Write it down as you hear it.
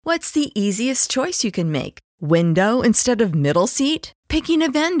What's the easiest choice you can make? Window instead of middle seat? Picking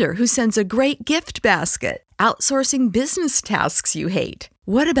a vendor who sends a great gift basket? Outsourcing business tasks you hate?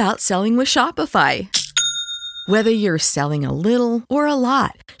 What about selling with Shopify? Whether you're selling a little or a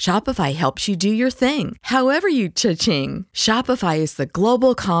lot, Shopify helps you do your thing, however you cha-ching. Shopify is the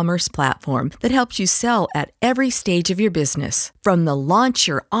global commerce platform that helps you sell at every stage of your business. From the launch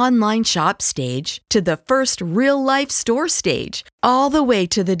your online shop stage to the first real-life store stage, all the way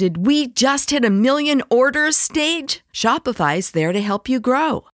to the did we just hit a million orders stage. Shopify's there to help you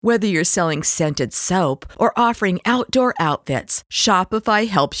grow. Whether you're selling scented soap or offering outdoor outfits, Shopify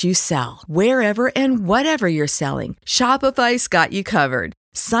helps you sell. Wherever and whatever you're selling, Shopify's got you covered.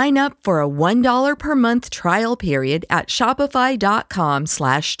 Sign up for a $1 per month trial period at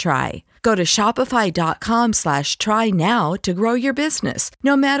shopify.com/try. Go to shopify.com/try now to grow your business,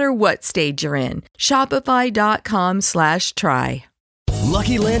 no matter what stage you're in. Shopify.com/try.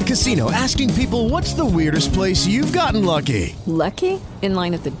 Lucky Land Casino, asking people, what's the weirdest place you've gotten lucky? Lucky? In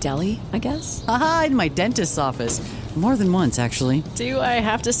line at the deli, I guess? Aha, in my dentist's office. More than once, actually. Do I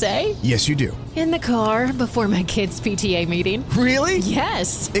have to say? Yes, you do. In the car before my kids' PTA meeting. Really?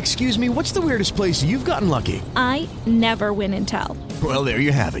 Yes. Excuse me, what's the weirdest place you've gotten lucky? I never win and tell. Well, there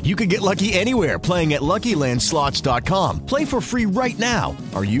you have it. You can get lucky anywhere, playing at LuckyLandSlots.com. Play for free right now.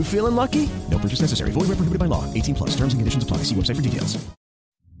 Are you feeling lucky? No purchase necessary. Void where prohibited by law. 18 plus. Terms and conditions apply. See website for details.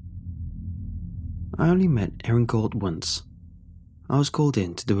 I only met Erin Galt once. I was called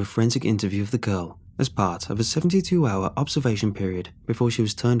in to do a forensic interview of the girl as part of a 72-hour observation period before she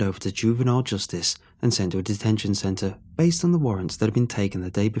was turned over to juvenile justice and sent to a detention centre based on the warrants that had been taken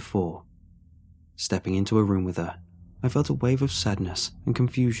the day before. Stepping into a room with her, I felt a wave of sadness and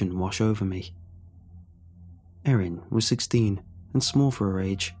confusion wash over me. Erin was 16 and small for her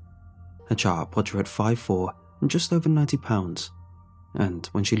age. Her chart put her at 5'4" and just over 90 pounds, and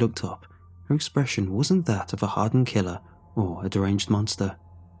when she looked up, her expression wasn't that of a hardened killer or a deranged monster.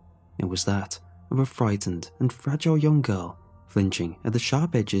 It was that of a frightened and fragile young girl flinching at the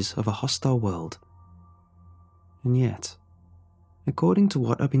sharp edges of a hostile world. And yet, according to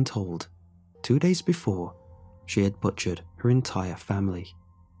what I've been told, 2 days before, she had butchered her entire family.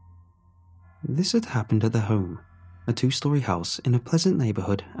 This had happened at their home, a 2-story house in a pleasant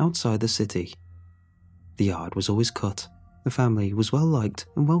neighbourhood outside the city. The yard was always cut, the family was well liked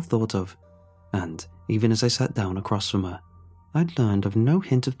and well thought of, and even as I sat down across from her, I'd learned of no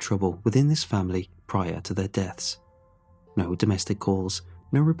hint of trouble within this family prior to their deaths. No domestic calls,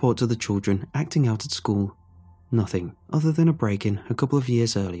 no report to the children acting out at school, nothing other than a break-in a couple of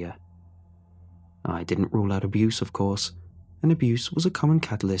years earlier. I didn't rule out abuse, of course, and abuse was a common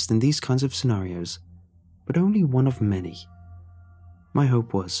catalyst in these kinds of scenarios, but only one of many. My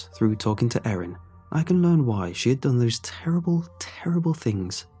hope was, through talking to Erin, I can learn why she had done those terrible, terrible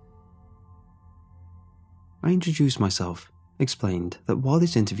things. I introduced myself, explained that while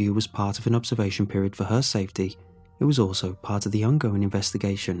this interview was part of an observation period for her safety, it was also part of the ongoing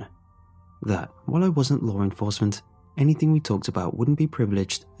investigation. That, while I wasn't law enforcement, anything we talked about wouldn't be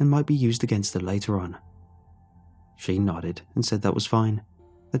privileged and might be used against her later on. She nodded and said that was fine,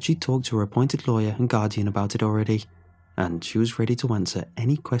 that she'd talked to her appointed lawyer and guardian about it already, and she was ready to answer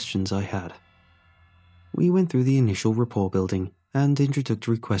any questions I had. We went through the initial rapport building and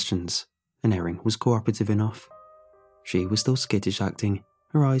introductory questions, and Erin was cooperative enough. She was still skittish acting,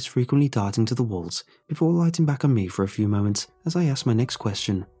 her eyes frequently darting to the walls before lighting back on me for a few moments as I asked my next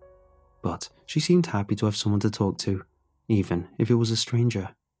question. But she seemed happy to have someone to talk to, even if it was a stranger.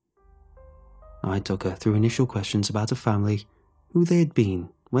 I took her through initial questions about her family, who they had been,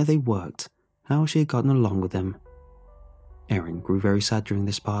 where they worked, how she had gotten along with them. Erin grew very sad during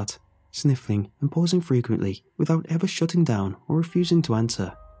this part, sniffling and pausing frequently without ever shutting down or refusing to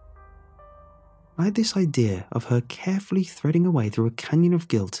answer. I had this idea of her carefully threading away through a canyon of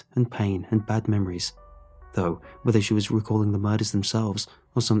guilt and pain and bad memories, though whether she was recalling the murders themselves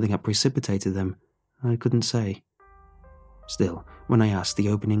or something that precipitated them, I couldn't say. Still, when I asked the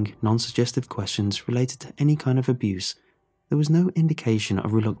opening, non-suggestive questions related to any kind of abuse, there was no indication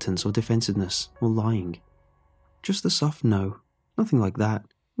of reluctance or defensiveness or lying. Just a soft no, nothing like that.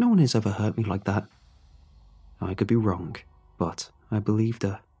 No one has ever hurt me like that. I could be wrong, but I believed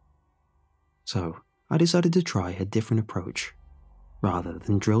her. So, I decided to try a different approach. Rather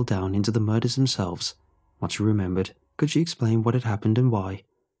than drill down into the murders themselves, what she remembered, could she explain what had happened and why?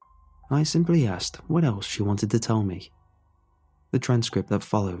 I simply asked what else she wanted to tell me. The transcript that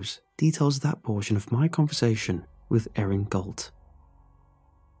follows details that portion of my conversation with Erin Galt.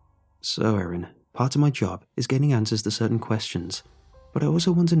 So Erin, part of my job is getting answers to certain questions, but I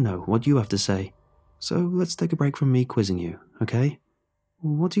also want to know what you have to say. So let's take a break from me quizzing you, okay?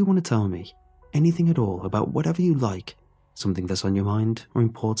 What do you want to tell me? Anything at all about whatever you like? Something that's on your mind, or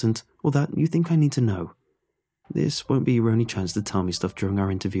important, or that you think I need to know? This won't be your only chance to tell me stuff during our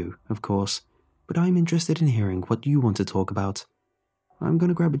interview, of course, but I'm interested in hearing what you want to talk about. I'm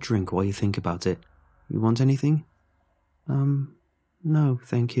gonna grab a drink while you think about it. You want anything? No,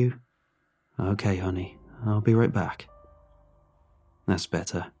 thank you. Okay, honey, I'll be right back. That's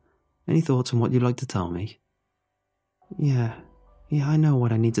better. Any thoughts on what you'd like to tell me? Yeah, I know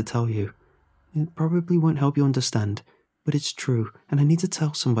what I need to tell you. It probably won't help you understand, but it's true, and I need to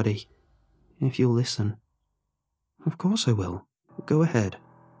tell somebody. If you'll listen. Of course I will. Go ahead.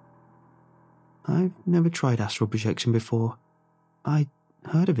 I've never tried astral projection before. I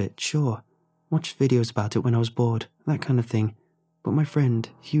heard of it, sure. Watched videos about it when I was bored, that kind of thing. But my friend,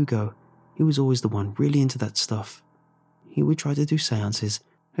 Hugo, he was always the one really into that stuff. He would try to do seances,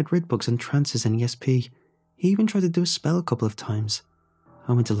 had read books on trances and ESP. He even tried to do a spell a couple of times.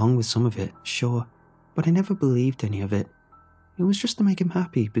 I went along with some of it, sure, but I never believed any of it. It was just to make him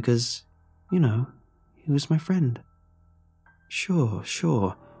happy because, he was my friend. Sure.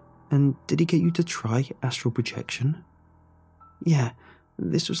 And did he get you to try astral projection? Yeah,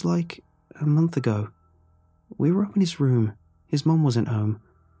 this was like a month ago. We were up in his room. His mum wasn't home,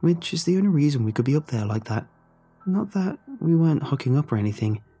 which is the only reason we could be up there like that. Not that we weren't hooking up or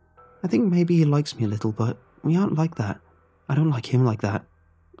anything. I think maybe he likes me a little, but we aren't like that. I don't like him like that.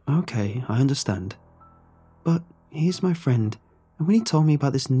 Okay, I understand. But he's my friend, and when he told me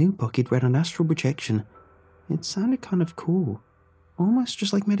about this new book he'd read on astral projection, it sounded kind of cool. Almost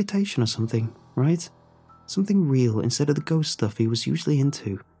just like meditation or something, right? Something real instead of the ghost stuff he was usually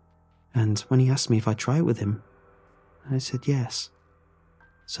into. And when he asked me if I'd try it with him, I said yes.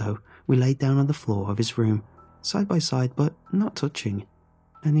 So we laid down on the floor of his room, side by side but not touching,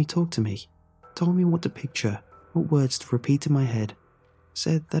 and he talked to me, told me what to picture, what words to repeat in my head,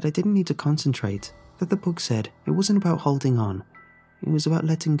 said that I didn't need to concentrate, that the book said it wasn't about holding on, it was about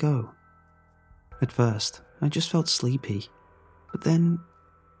letting go. At first, I just felt sleepy, but then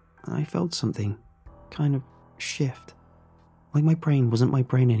I felt something kind of shift, like my brain wasn't my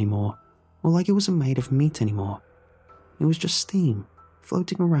brain anymore, or like it wasn't made of meat anymore. It was just steam,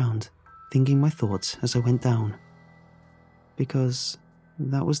 floating around, thinking my thoughts as I went down. Because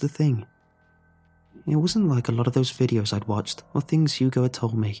that was the thing. It wasn't like a lot of those videos I'd watched or things Hugo had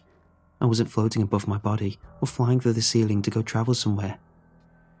told me. I wasn't floating above my body or flying through the ceiling to go travel somewhere.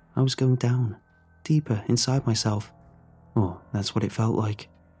 I was going down, deeper inside myself. Or that's what it felt like.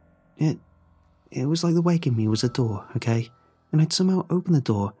 It was like the waking me was a door, okay? And I'd somehow opened the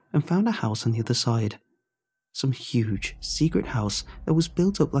door and found a house on the other side. Some huge, secret house that was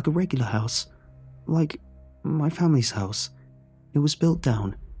built up like a regular house. Like my family's house. It was built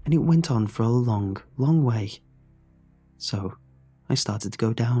down, and it went on for a long, long way. So, I started to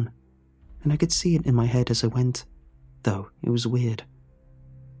go down, and I could see it in my head as I went, though it was weird.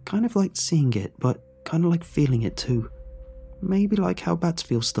 Kind of like seeing it, but kind of like feeling it too. Maybe like how bats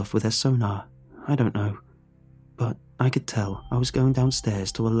feel stuff with their sonar, I don't know. But I could tell I was going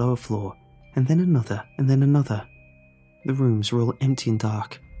downstairs to a lower floor, and then another, and then another. The rooms were all empty and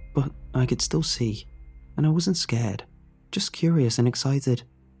dark, but I could still see, and I wasn't scared, just curious and excited,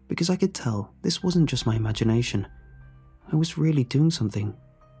 because I could tell this wasn't just my imagination. I was really doing something,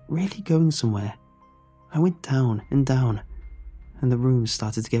 really going somewhere. I went down and down, and the rooms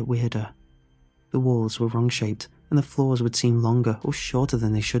started to get weirder. The walls were wrong-shaped, and the floors would seem longer or shorter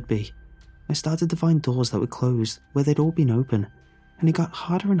than they should be. I started to find doors that were closed where they'd all been open, and it got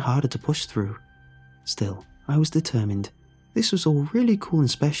harder and harder to push through. Still, I was determined. This was all really cool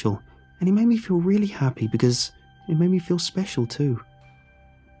and special, and it made me feel really happy because it made me feel special too.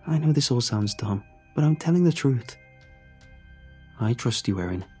 I know this all sounds dumb, but I'm telling the truth. I trust you,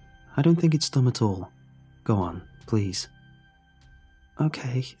 Erin. I don't think it's dumb at all. Go on, please.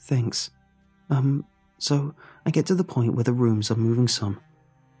 Okay, thanks. So I get to the point where the rooms are moving some.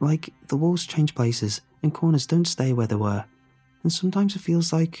 Like, the walls change places, and corners don't stay where they were. And sometimes it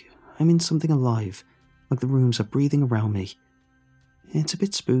feels like I'm in something alive, like the rooms are breathing around me. It's a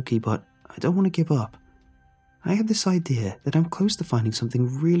bit spooky, but I don't want to give up. I have this idea that I'm close to finding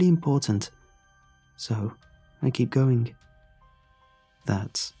something really important. So, I keep going.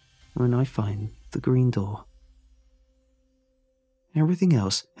 That's when I find the green door. Everything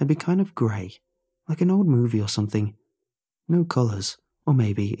else had been kind of grey, like an old movie or something. No colours, or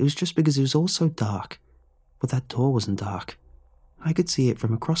maybe it was just because it was all so dark. But that door wasn't dark. I could see it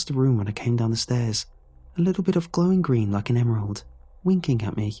from across the room when I came down the stairs. A little bit of glowing green like an emerald, winking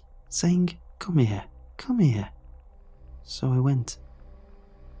at me, saying, "Come here, come here." So I went.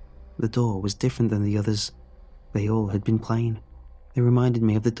 The door was different than the others. They all had been plain. They reminded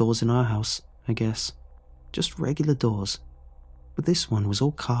me of the doors in our house, I guess. Just regular doors. But this one was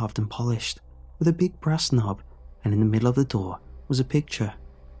all carved and polished, with a big brass knob, and in the middle of the door was a picture.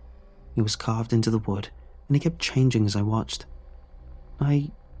 It was carved into the wood, and it kept changing as I watched.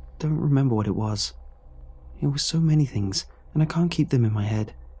 I don't remember what it was. It was so many things, and I can't keep them in my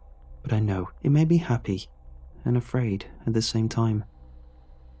head. But I know it made me happy and afraid at the same time.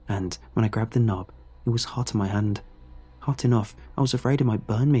 And when I grabbed the knob, it was hot in my hand. Hot enough, I was afraid it might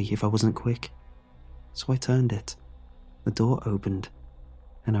burn me if I wasn't quick. So I turned it. The door opened,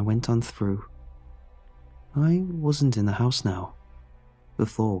 and I went on through. I wasn't in the house now. The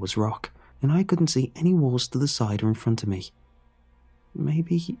floor was rock, and I couldn't see any walls to the side or in front of me.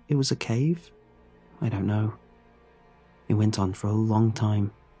 Maybe it was a cave? I don't know. It went on for a long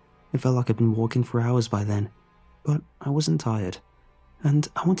time. It felt like I'd been walking for hours by then, but I wasn't tired, and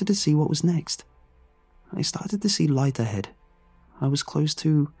I wanted to see what was next. I started to see light ahead. I was close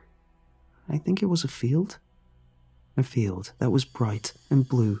to, I think it was a field? A field that was bright and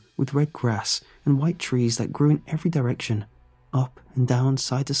blue with red grass and white trees that grew in every direction, up and down,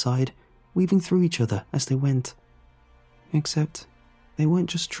 side to side, weaving through each other as they went. Except they weren't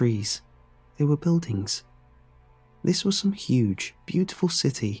just trees, they were buildings. This was some huge, beautiful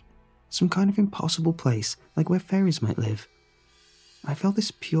city, some kind of impossible place like where fairies might live. I felt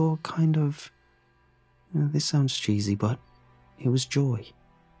this pure kind of... this sounds cheesy, but it was joy.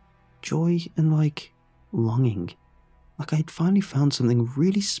 Joy and like longing. Like I'd finally found something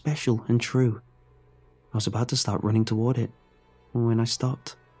really special and true. I was about to start running toward it when I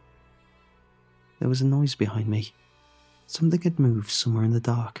stopped. There was a noise behind me. Something had moved somewhere in the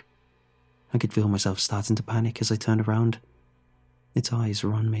dark. I could feel myself starting to panic as I turned around. Its eyes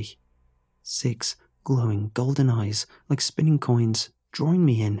were on me. 6 glowing golden eyes like spinning coins, drawing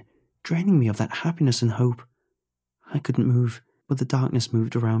me in, draining me of that happiness and hope. I couldn't move, but the darkness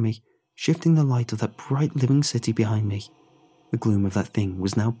moved around me, shifting the light of that bright living city behind me. The gloom of that thing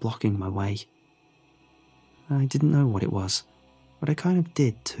was now blocking my way. I didn't know what it was, but I kind of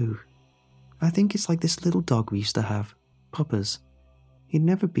did too. I think it's like this little dog we used to have, Puppers. He'd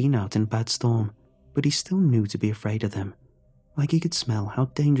never been out in a bad storm, but he still knew to be afraid of them. Like he could smell how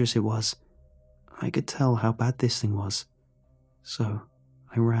dangerous it was. I could tell how bad this thing was. So,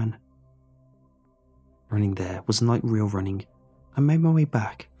 I ran. Running there wasn't like real running. I made my way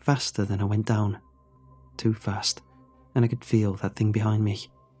back faster than I went down. Too fast, and I could feel that thing behind me.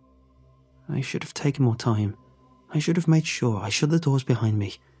 I should have taken more time. I should have made sure I shut the doors behind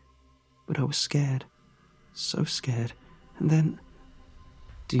me. But I was scared. So scared. And then...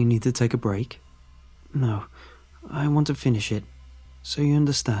 Do you need to take a break? No, I want to finish it. So you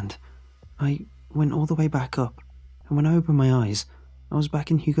understand. I went all the way back up, and when I opened my eyes, I was back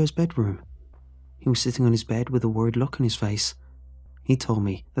in Hugo's bedroom. He was sitting on his bed with a worried look on his face. He told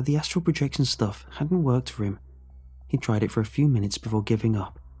me that the astral projection stuff hadn't worked for him. He tried it for a few minutes before giving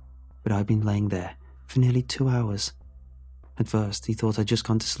up, but I'd been laying there for nearly 2 hours. At first, he thought I'd just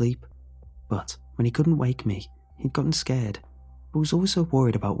gone to sleep, but when he couldn't wake me, he'd gotten scared, but was also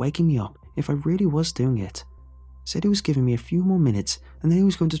worried about waking me up if I really was doing it. Said he was giving me a few more minutes and then he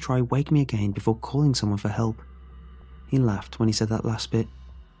was going to try wake me again before calling someone for help. He laughed when he said that last bit,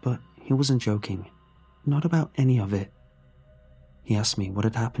 but he wasn't joking. Not about any of it. He asked me what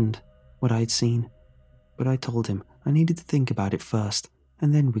had happened, what I had seen, but I told him I needed to think about it first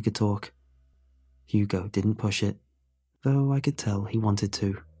and then we could talk. Hugo didn't push it, though I could tell he wanted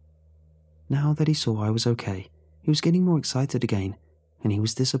to. Now that he saw I was okay, he was getting more excited again, and he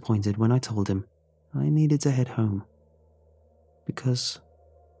was disappointed when I told him I needed to head home. Because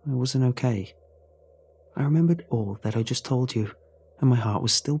I wasn't okay. I remembered all that I just told you, and my heart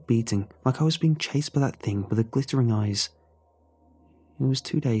was still beating like I was being chased by that thing with the glittering eyes. It was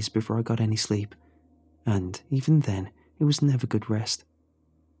 2 days before I got any sleep, and even then, it was never good rest.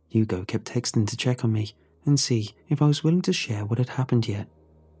 Hugo kept texting to check on me and see if I was willing to share what had happened yet.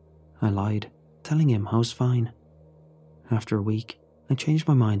 I lied, telling him I was fine. After a week, I changed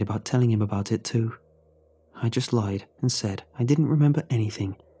my mind about telling him about it too. I just lied and said I didn't remember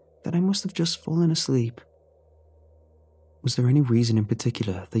anything, that I must have just fallen asleep. Was there any reason in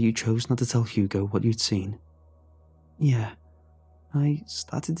particular that you chose not to tell Hugo what you'd seen? Yeah, I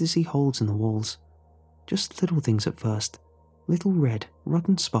started to see holes in the walls. Just little things at first. Little red,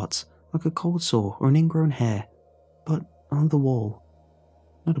 rotten spots like a cold sore or an ingrown hair, but on the wall.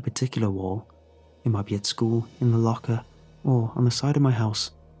 Not a particular wall. It might be at school, in the locker, or on the side of my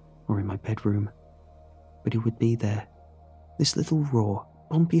house, or in my bedroom. But it would be there. This little raw,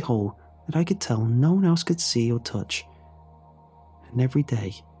 bumpy hole that I could tell no one else could see or touch. And every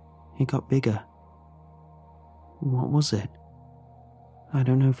day, it got bigger. What was it? I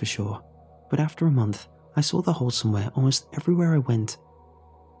don't know for sure, but after a month, I saw the hole somewhere almost everywhere I went.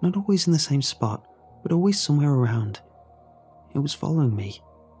 Not always in the same spot, but always somewhere around. It was following me,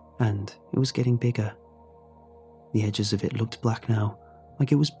 and it was getting bigger. The edges of it looked black now,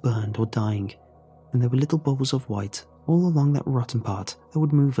 like it was burned or dying, and there were little bubbles of white all along that rotten part that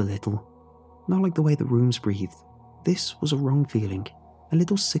would move a little. Not like the way the rooms breathed. This was a wrong feeling, a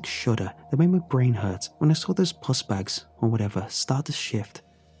little sick shudder that made my brain hurt when I saw those pus bags, or whatever, start to shift.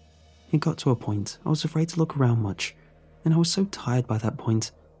 It got to a point I was afraid to look around much, and I was so tired by that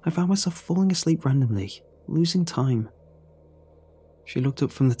point, I found myself falling asleep randomly, losing time. She looked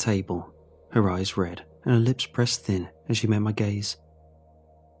up from the table, her eyes red and her lips pressed thin as she met my gaze.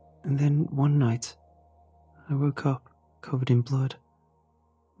 And then one night, I woke up covered in blood.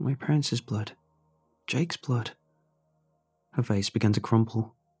 My parents' blood. Jake's blood. Her face began to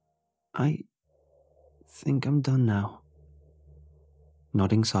crumple. I think I'm done now.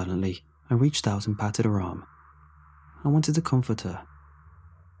 Nodding silently, I reached out and patted her arm. I wanted to comfort her.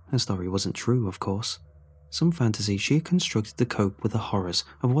 Her story wasn't true, of course. Some fantasy she had constructed to cope with the horrors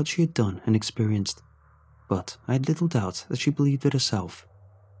of what she had done and experienced. But I had little doubt that she believed it herself.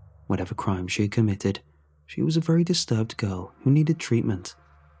 Whatever crime she had committed, she was a very disturbed girl who needed treatment.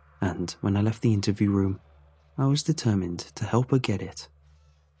 And when I left the interview room, I was determined to help her get it.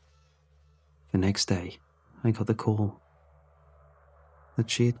 The next day, I got the call that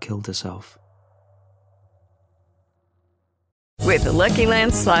she had killed herself. With the Lucky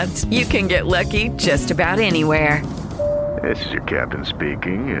Land Slots, you can get lucky just about anywhere. This is your captain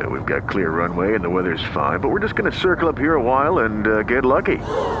speaking. We've got clear runway and the weather's fine, but we're just going to circle up here a while and get lucky.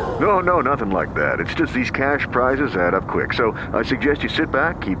 No, nothing like that. It's just these cash prizes add up quick. So I suggest you sit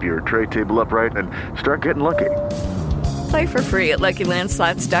back, keep your tray table upright, and start getting lucky. Play for free at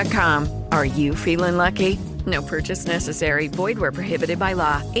LuckyLandSlots.com. Are you feeling lucky? No purchase necessary. Void where prohibited by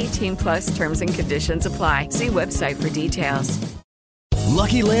law. 18+ terms and conditions apply. See website for details.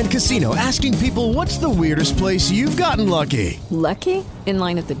 Lucky Land Casino, asking people, what's the weirdest place you've gotten lucky? Lucky? In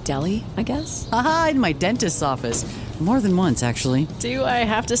line at the deli, I guess? Aha, in my dentist's office. More than once, actually. Do I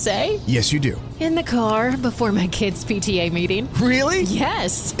have to say? Yes, you do. In the car before my kids' PTA meeting. Really?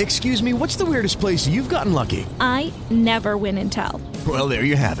 Yes. Excuse me, what's the weirdest place you've gotten lucky? I never win and tell. Well, there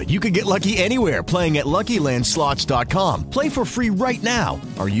you have it. You can get lucky anywhere, playing at LuckyLandSlots.com. Play for free right now.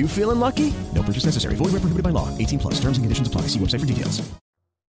 Are you feeling lucky? No purchase necessary. Void where prohibited by law. 18+. Terms and conditions apply. See website for details.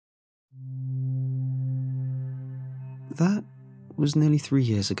 That was nearly 3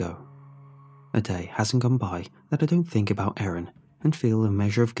 years ago. A day hasn't gone by that I don't think about Erin and feel a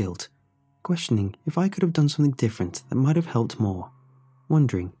measure of guilt, questioning if I could have done something different that might have helped more,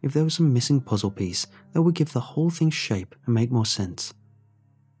 wondering if there was some missing puzzle piece that would give the whole thing shape and make more sense.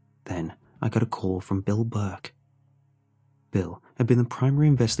 Then I got a call from Bill Burke. Bill had been the primary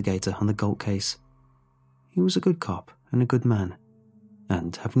investigator on the Galt case. He was a good cop and a good man,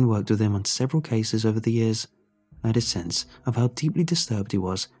 and having worked with him on several cases over the years, I had a sense of how deeply disturbed he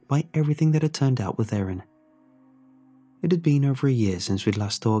was by everything that had turned out with Erin. It had been over a year since we'd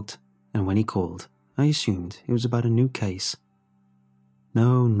last talked, and when he called, I assumed it was about a new case.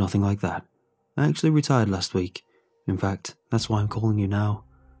 No, nothing like that. I actually retired last week. In fact, that's why I'm calling you now.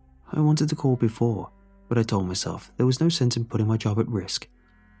 I wanted to call before, but I told myself there was no sense in putting my job at risk.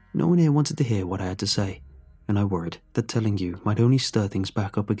 No one here wanted to hear what I had to say, and I worried that telling you might only stir things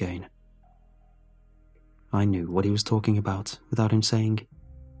back up again. I knew what he was talking about without him saying.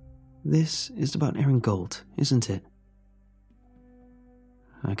 This is about Erin Galt, isn't it?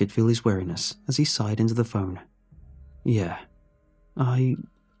 I could feel his wariness as he sighed into the phone. Yeah, I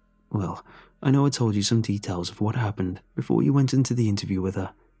know I told you some details of what happened before you went into the interview with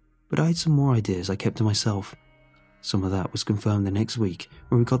her, but I had some more ideas I kept to myself. Some of that was confirmed the next week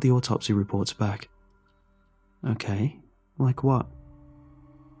when we got the autopsy reports back. Okay, like what?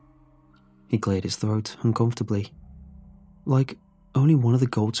 He cleared his throat uncomfortably. Like, only one of the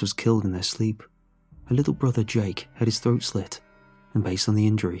Galts was killed in their sleep. Her little brother Jake had his throat slit, and based on the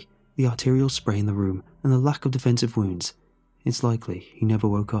injury, the arterial spray in the room, and the lack of defensive wounds, it's likely he never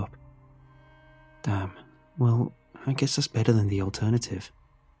woke up. Damn, well, I guess that's better than the alternative.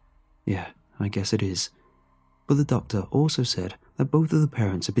 Yeah, I guess it is. But the doctor also said that both of the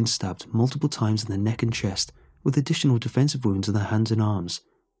parents had been stabbed multiple times in the neck and chest, with additional defensive wounds in their hands and arms.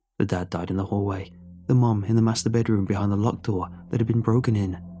 The dad died in the hallway, the mom in the master bedroom behind the locked door that had been broken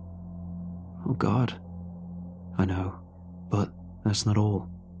in. Oh God. I know, but that's not all.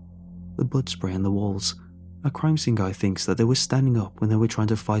 The blood spray on the walls. A crime scene guy thinks that they were standing up when they were trying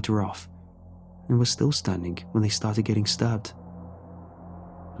to fight her off, and were still standing when they started getting stabbed.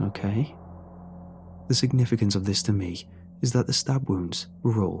 Okay. The significance of this to me is that the stab wounds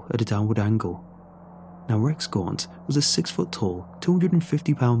were all at a downward angle. Now Rex Gaunt was a 6 foot tall,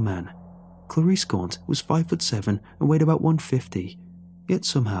 250-pound man. Clarice Gaunt was 5'7" and weighed about 150. Yet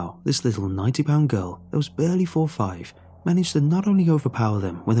somehow, this little 90-pound girl that was barely 4'5" managed to not only overpower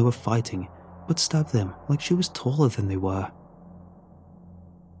them when they were fighting, but stab them like she was taller than they were.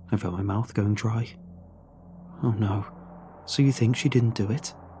 I felt my mouth going dry. Oh no, so you think she didn't do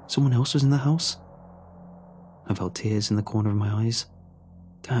it? Someone else was in the house? I felt tears in the corner of my eyes.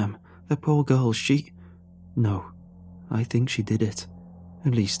 Damn, that poor girl, she... No, I think she did it.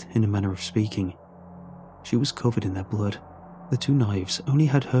 At least in a manner of speaking. She was covered in their blood. The 2 knives only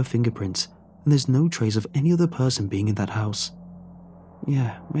had her fingerprints, and there's no trace of any other person being in that house.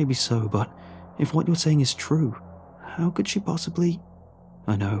 Yeah, maybe so, but if what you're saying is true, how could she possibly...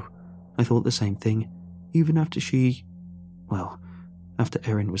 I know, I thought the same thing, even after she... Well, after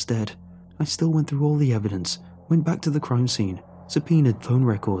Erin was dead, I still went through all the evidence, went back to the crime scene, subpoenaed phone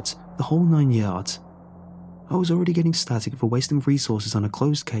records, the whole 9 yards. I was already getting static for wasting resources on a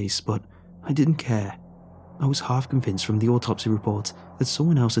closed case, but I didn't care. I was half convinced from the autopsy report that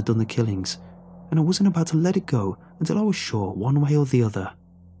someone else had done the killings, and I wasn't about to let it go until I was sure one way or the other.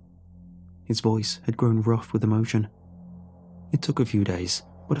 His voice had grown rough with emotion. It took a few days,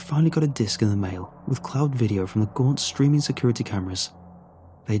 but I finally got a disc in the mail with cloud video from the Gaunt streaming security cameras.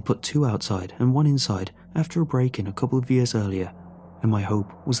 They'd put 2 outside and 1 inside after a break-in a couple of years earlier, and my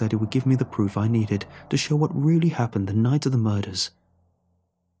hope was that it would give me the proof I needed to show what really happened the night of the murders.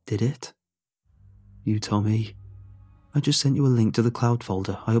 Did it? You tell me. I just sent you a link to the cloud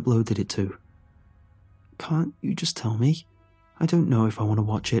folder I uploaded it to. Can't you just tell me? I don't know if I want to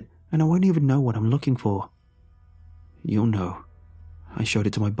watch it, and I won't even know what I'm looking for. You'll know. I showed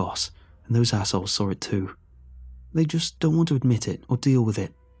it to my boss, and those assholes saw it too. They just don't want to admit it or deal with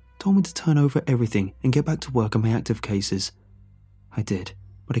it. Told me to turn over everything and get back to work on my active cases. I did,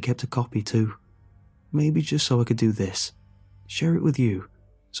 but I kept a copy too. Maybe just so I could do this. Share it with you,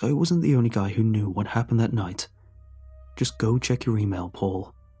 so I wasn't the only guy who knew what happened that night. Just go check your email,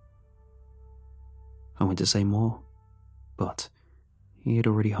 Paul. I went to say more, but he had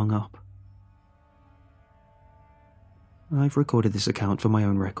already hung up. I've recorded this account for my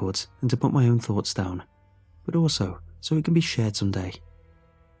own records and to put my own thoughts down, but also so it can be shared someday.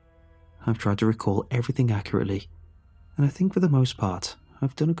 I've tried to recall everything accurately, and I think for the most part,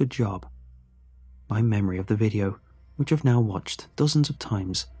 I've done a good job. My memory of the video, which I've now watched dozens of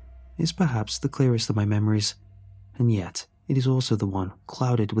times, is perhaps the clearest of my memories, and yet it is also the one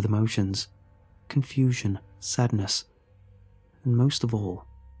clouded with emotions, confusion, sadness, and most of all,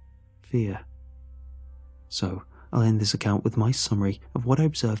 fear. So, I'll end this account with my summary of what I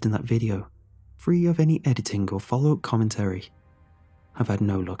observed in that video, free of any editing or follow-up commentary. I've had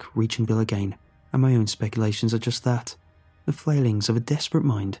no luck reaching Bill again, and my own speculations are just that, the flailings of a desperate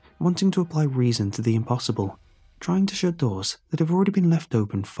mind wanting to apply reason to the impossible, trying to shut doors that have already been left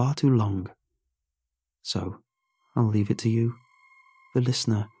open far too long. So, I'll leave it to you, the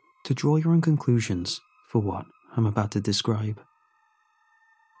listener, to draw your own conclusions for what I'm about to describe.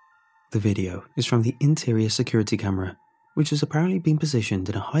 The video is from the interior security camera, which has apparently been positioned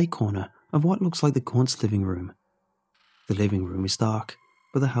in a high corner of what looks like the Gaunt's living room. The living room is dark,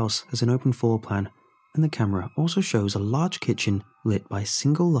 but the house has an open floor plan, and the camera also shows a large kitchen lit by a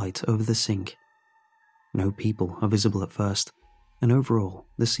single light over the sink. No people are visible at first, and overall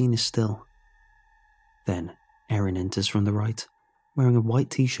the scene is still. Then Erin enters from the right, wearing a white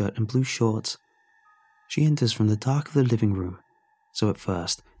t-shirt and blue shorts. She enters from the dark of the living room, so at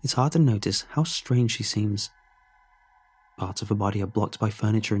first it's hard to notice how strange she seems. Parts of her body are blocked by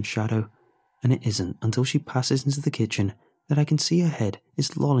furniture and shadow, and it isn't until she passes into the kitchen that I can see her head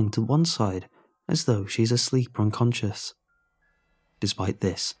is lolling to one side as though she's asleep or unconscious. Despite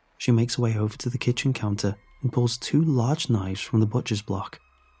this, she makes her way over to the kitchen counter and pulls 2 large knives from the butcher's block.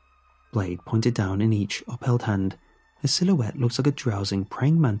 Blade pointed down in each upheld hand, her silhouette looks like a drowsing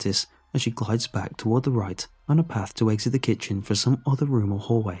praying mantis as she glides back toward the right on a path to exit the kitchen for some other room or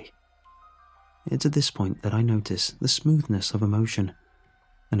hallway. It's at this point that I notice the smoothness of her motion,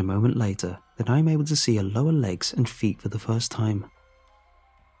 and a moment later that I'm able to see her lower legs and feet for the first time.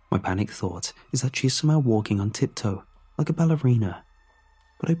 My panicked thought is that she is somehow walking on tiptoe, like a ballerina,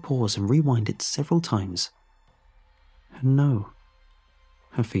 but I pause and rewind it several times. And no,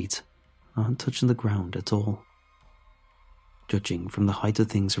 her feet aren't touching the ground at all. Judging from the height of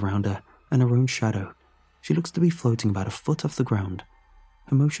things around her and her own shadow, she looks to be floating about a foot off the ground,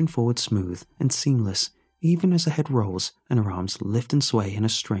 her motion forward smooth and seamless even as her head rolls and her arms lift and sway in a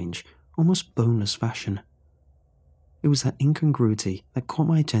strange, almost boneless fashion. It was that incongruity that caught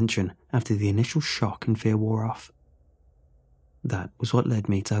my attention after the initial shock and fear wore off. That was what led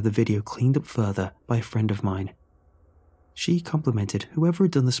me to have the video cleaned up further by a friend of mine. She complimented whoever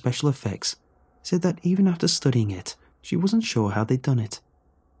had done the special effects, said that even after studying it, she wasn't sure how they'd done it.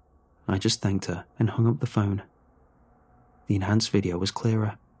 I just thanked her and hung up the phone. The enhanced video was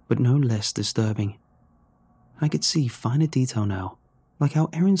clearer, but no less disturbing. I could see finer detail now, like how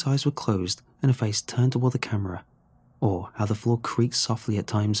Erin's eyes were closed and her face turned toward the camera, or how the floor creaked softly at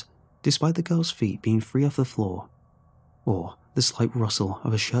times, despite the girl's feet being free off the floor, or the slight rustle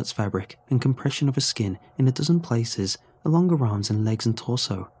of a shirt's fabric and compression of her skin in a dozen places along her arms and legs and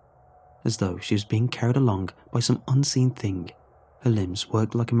torso, as though she was being carried along by some unseen thing. Her limbs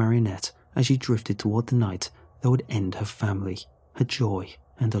worked like a marionette as she drifted toward the night that would end her family, her joy,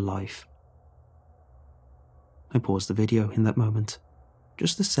 and her life. I paused the video in that moment,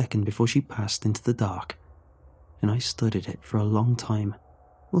 just a second before she passed into the dark, and I stood at it for a long time,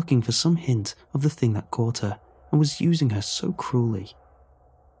 looking for some hint of the thing that caught her and was using her so cruelly.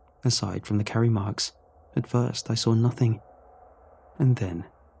 Aside from the carry marks, at first I saw nothing, and then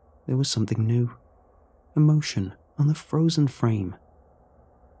there was something new. Emotion on the frozen frame.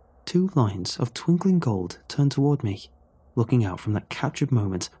 2 lines of twinkling gold turned toward me, looking out from that captured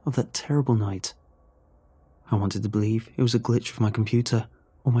moment of that terrible night. I wanted to believe it was a glitch of my computer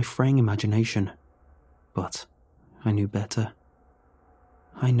or my fraying imagination, but I knew better.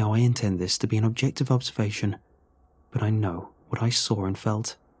 I know I intend this to be an objective observation, but I know what I saw and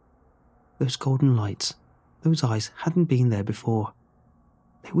felt. Those golden lights, those eyes hadn't been there before.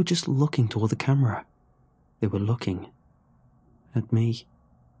 They were just looking toward the camera. They were looking at me.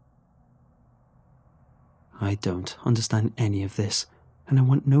 I don't understand any of this, and I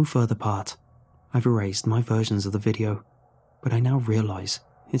want no further part. I've erased my versions of the video, but I now realize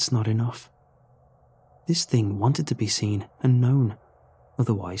it's not enough. This thing wanted to be seen and known,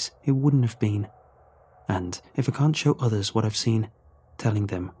 otherwise it wouldn't have been. And if I can't show others what I've seen, telling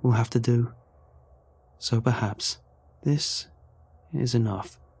them will have to do. So perhaps this is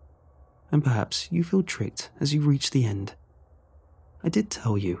enough. And perhaps you feel tricked as you reach the end. I did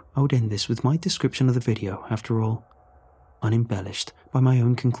tell you I would end this with my description of the video after all, unembellished by my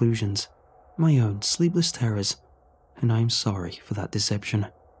own conclusions, my own sleepless terrors, and I am sorry for that deception.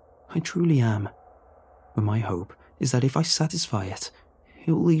 I truly am. But my hope is that if I satisfy it,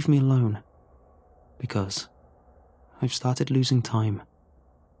 it will leave me alone. Because I've started losing time,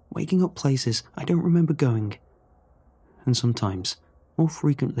 waking up places I don't remember going, and sometimes, more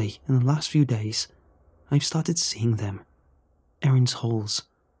frequently in the last few days, I've started seeing them. Erin's holes,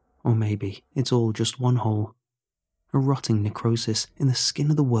 or maybe it's all just one hole, a rotting necrosis in the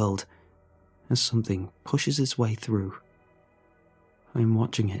skin of the world as something pushes its way through. I'm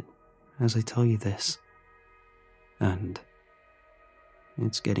watching it as I tell you this, and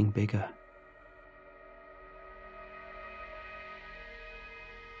it's getting bigger.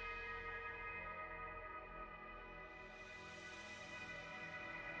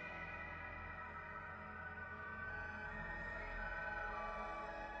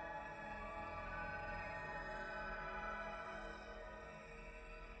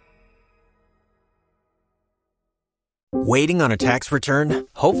 Waiting on a tax return?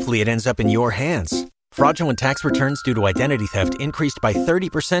 Hopefully it ends up in your hands. Fraudulent tax returns due to identity theft increased by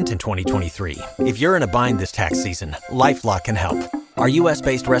 30% in 2023. If you're in a bind this tax season, LifeLock can help. Our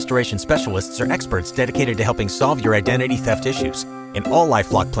U.S.-based restoration specialists are experts dedicated to helping solve your identity theft issues. And all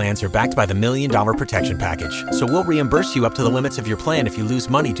LifeLock plans are backed by the $1 Million Protection Package. So we'll reimburse you up to the limits of your plan if you lose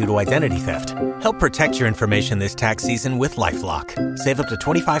money due to identity theft. Help protect your information this tax season with LifeLock. Save up to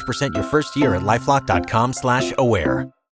 25% your first year at LifeLock.com/aware.